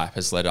the hype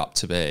has led up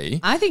to be?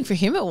 I think for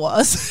him it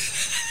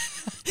was.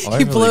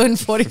 He blew in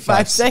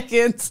 45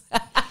 seconds.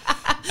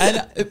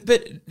 But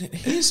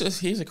here's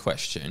a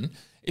question.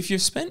 If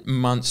you've spent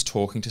months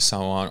talking to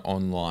someone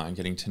online,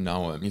 getting to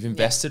know them, you've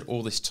invested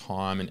all this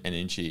time and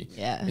energy.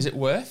 Yeah. Is it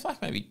worth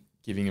maybe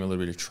giving him a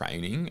little bit of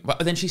training? But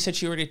then she said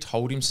she already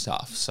told him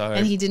stuff. So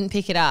and he didn't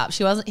pick it up.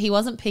 He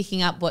wasn't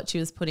picking up what she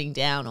was putting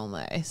down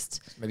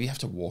almost. Maybe you have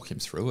to walk him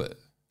through it.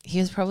 He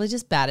was probably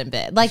just bad in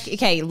bed.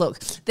 Okay, look,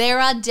 there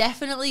are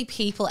definitely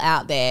people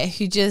out there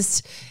who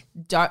just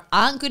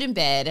aren't good in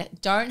bed,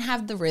 don't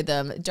have the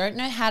rhythm, don't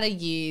know how to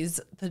use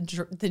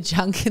the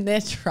junk in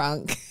their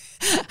trunk.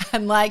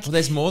 And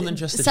there's more than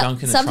just the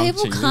junk in the trunk. Some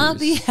people can't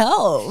be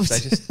helped.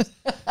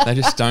 They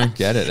just don't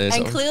get it.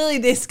 And clearly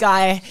this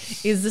guy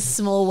is the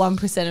small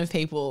 1% of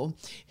people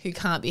who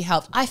can't be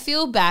helped. I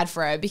feel bad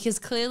for her because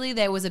clearly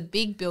there was a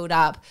big build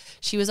up.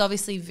 She was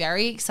obviously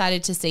very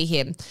excited to see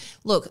him.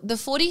 Look, the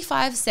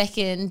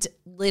 45-second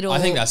little. I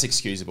think that's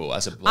excusable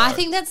as a bloke. I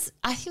think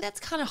that's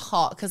kind of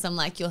hot because I'm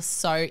like, you're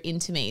so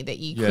into me that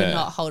you could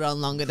not hold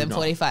on longer than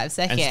 45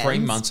 seconds. And 3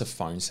 months of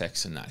phone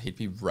sex and that, he'd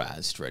be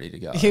razzed, ready to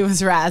go. He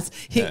was razzed.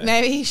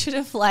 Maybe he should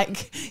have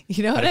like,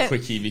 you know, had a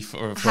quickie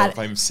before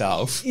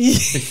himself.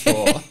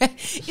 Before.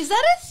 Is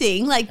that a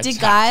thing? Like, do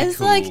guys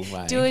like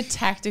wank. Do a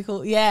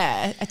tactical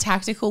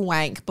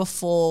wank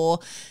before?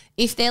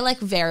 If they're like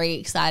very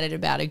excited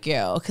about a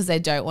girl because they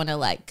don't want to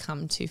like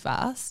come too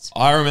fast.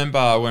 I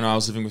remember when I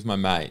was living with my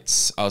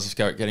mates, I was just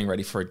getting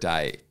ready for a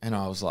date and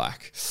I was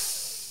like,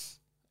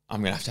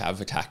 I'm going to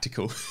have a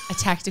tactical. A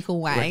tactical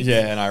wank?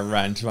 Yeah, and I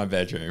ran to my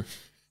bedroom.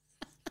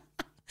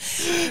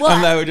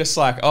 And they were just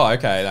like, oh,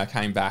 okay. And I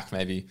came back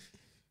maybe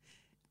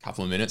a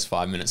couple of minutes,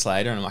 5 minutes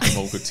later and I'm like, I'm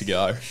all good to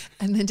go.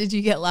 And then did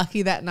you get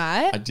lucky that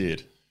night? I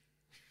did.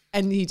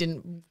 And you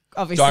didn't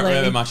obviously. Don't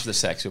remember much of the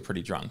sex. You're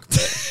pretty drunk,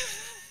 but...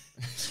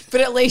 But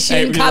at least you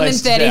didn't come in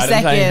 30 seconds.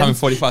 I didn't come in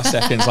 45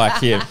 seconds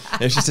like him.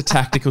 It's just a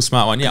tactical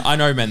smart one. Yeah, I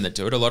know men that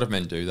do it. A lot of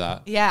men do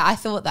that. Yeah, I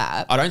thought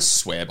that. I don't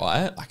swear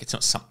by it. Like, it's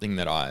not something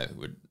that I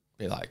would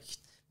be like,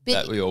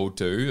 that we all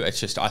do. It's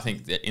just, I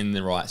think that in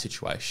the right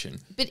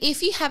situation. But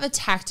if you have a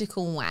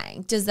tactical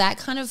wank, does that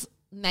kind of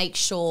make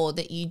sure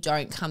that you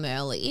don't come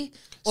early?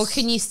 Or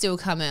can you still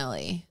come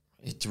early?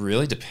 It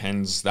really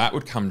depends. That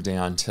would come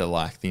down to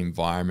like the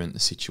environment, the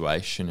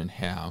situation and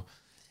how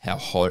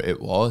hot it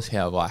was,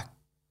 how like,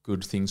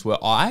 good things were.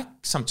 I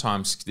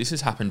sometimes, this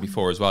has happened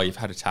before as well, you've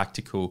had a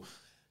tactical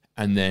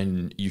and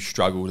then you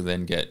struggle to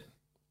then get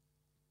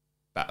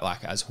back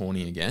like as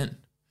horny again.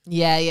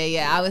 Yeah.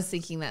 I was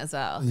thinking that as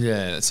well.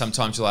 Yeah,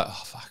 sometimes you're like,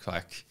 oh fuck,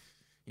 like,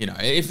 you know,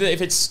 if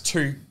it's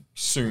too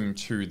soon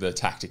to the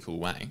tactical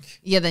wank.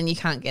 Yeah, then you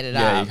can't get it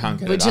up. Yeah, you can't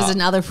get it up. Which is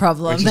another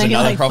problem. Which is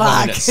another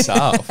problem in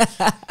itself.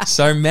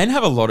 So men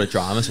have a lot of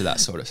dramas with that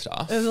sort of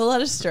stuff. There's a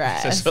lot of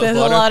stress. There's a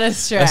lot of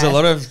stress. There's a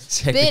lot of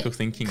technical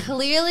thinking.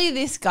 Clearly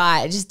this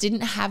guy just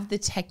didn't have the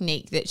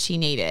technique that she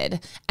needed.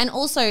 And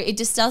also it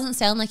just doesn't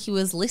sound like he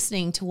was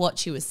listening to what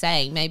she was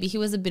saying. Maybe he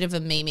was a bit of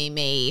a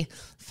me,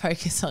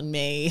 focus on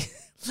me.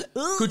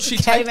 Should she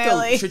take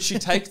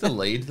the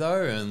lead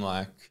though and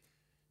like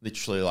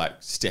literally like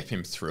step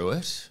him through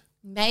it?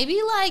 Maybe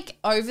like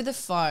over the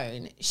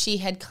phone, she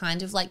had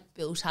kind of like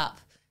built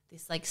up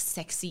this like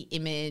sexy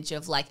image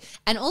of like,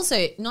 and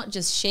also not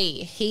just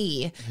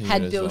he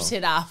had built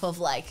it up of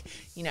like,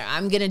 you know,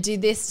 I'm going to do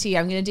this to you.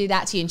 I'm going to do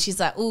that to you. And she's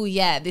like, oh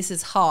yeah, this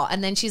is hot.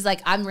 And then she's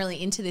like, I'm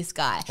really into this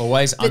guy.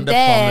 Always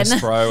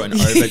promise, bro, and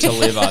over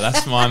deliver.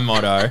 That's my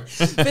motto.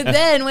 But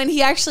then when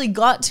he actually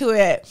got to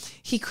it,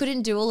 he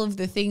couldn't do all of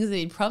the things that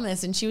he'd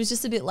promised. And she was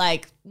just a bit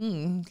like,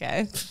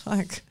 okay,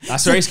 fuck.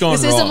 That's where he's gone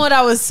wrong. This isn't what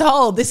I was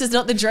sold. This is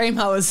not the dream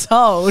I was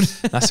sold.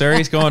 That's where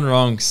he's gone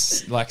wrong.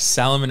 Like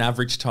sell them an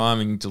average time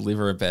and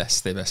deliver their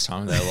best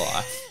time of their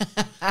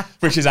life.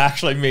 Which is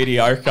actually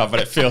mediocre, but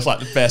it feels like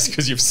the best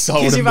because you've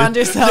sold them. You've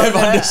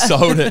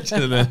undersold it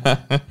to them.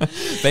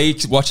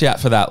 But watch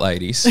out for that,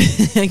 ladies.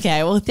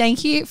 Okay, well,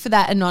 thank you for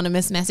that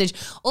anonymous message.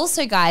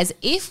 Also, guys,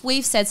 if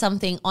we've said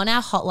something on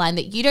our hotline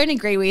that you don't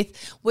agree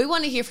with, we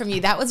want to hear from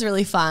you. That was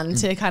really fun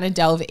to kind of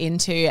delve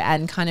into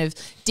and kind of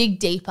dig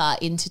deeper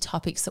into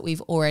topics that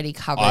we've already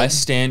covered. I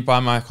stand by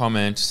my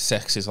comment,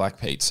 sex is like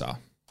pizza.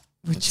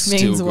 Which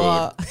means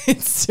what?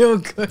 It's still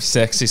good.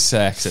 Sex is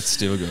sex. It's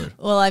still good.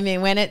 Well, I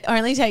mean, when it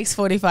only takes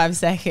 45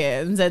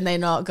 seconds and they're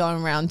not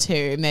going round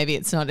 2, maybe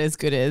it's not as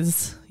good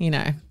as, you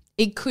know,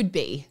 it could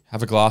be.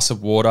 Have a glass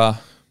of water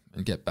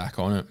and get back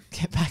on it.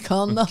 Get back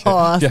on the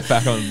horse. Get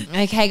back on.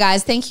 Okay,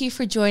 guys, thank you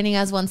for joining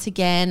us once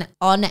again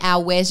on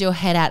our Where's Your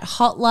Head At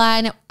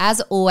hotline. As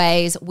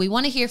always, we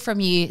want to hear from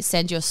you.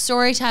 Send your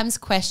story times,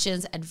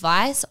 questions,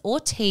 advice,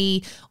 or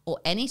tea, or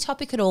any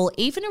topic at all,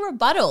 even a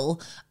rebuttal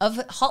of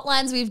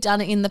hotlines we've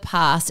done in the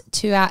past,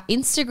 to our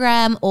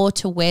Instagram or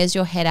to Where's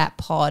Your Head At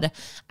pod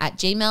at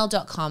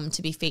gmail.com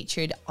to be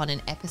featured on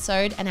an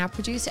episode, and our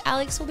producer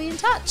Alex will be in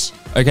touch.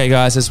 Okay,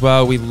 guys, as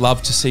well, we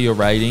love to see your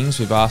ratings.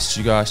 We've asked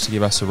you guys to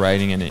give us a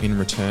rating, and in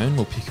return,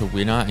 we'll pick a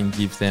winner and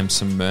give them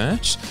some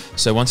merch.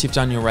 So once you've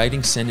done your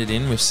rating, send it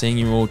in. We've seen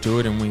you all do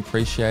it, and we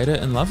appreciate it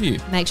and love you.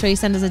 Make sure you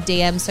send us a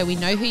DM so we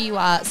know who you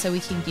are, so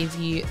we can give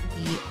you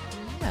the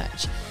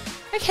merch.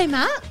 Okay,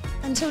 Matt,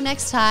 until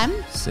next time.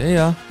 See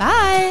ya.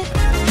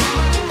 Bye.